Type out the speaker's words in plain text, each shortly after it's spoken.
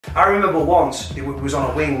I remember once, it was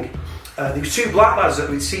on a wing, there was two black lads that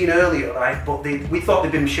we'd seen earlier, right, but we thought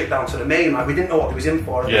they'd been shipped down to the main, like, we didn't know what they was in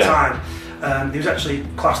for at the time. They was actually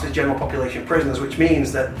classed as general population prisoners, which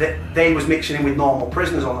means that they was mixing in with normal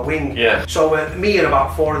prisoners on the wing. So me and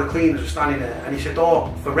about 4 of the cleaners were standing there, and he said,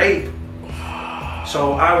 "Oh, for rape."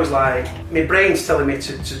 So I was like, my brain's telling me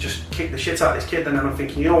to just kick the shit out of this kid, and then I'm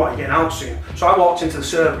thinking, you know what, you're getting out soon. So I walked into the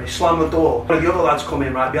server, he slammed the door. One of the other lads come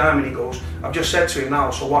in right behind me and he goes, "I've just said to him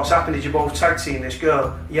now, so what's happened is you both tag team this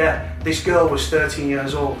girl." Yeah, this girl was 13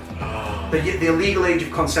 years old. The legal age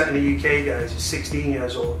of consent in the UK, guys, is 16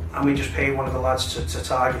 years old. And we just paid one of the lads to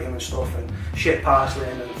target him and stuff, and shit parsley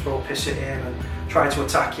and throw piss at him and try to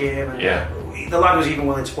attack him. And the lad was even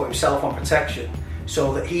willing to put himself on protection,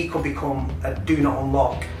 so that he could become a do not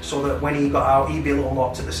unlock, so that when he got out, he'd be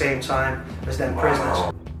unlocked at the same time as them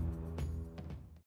prisoners.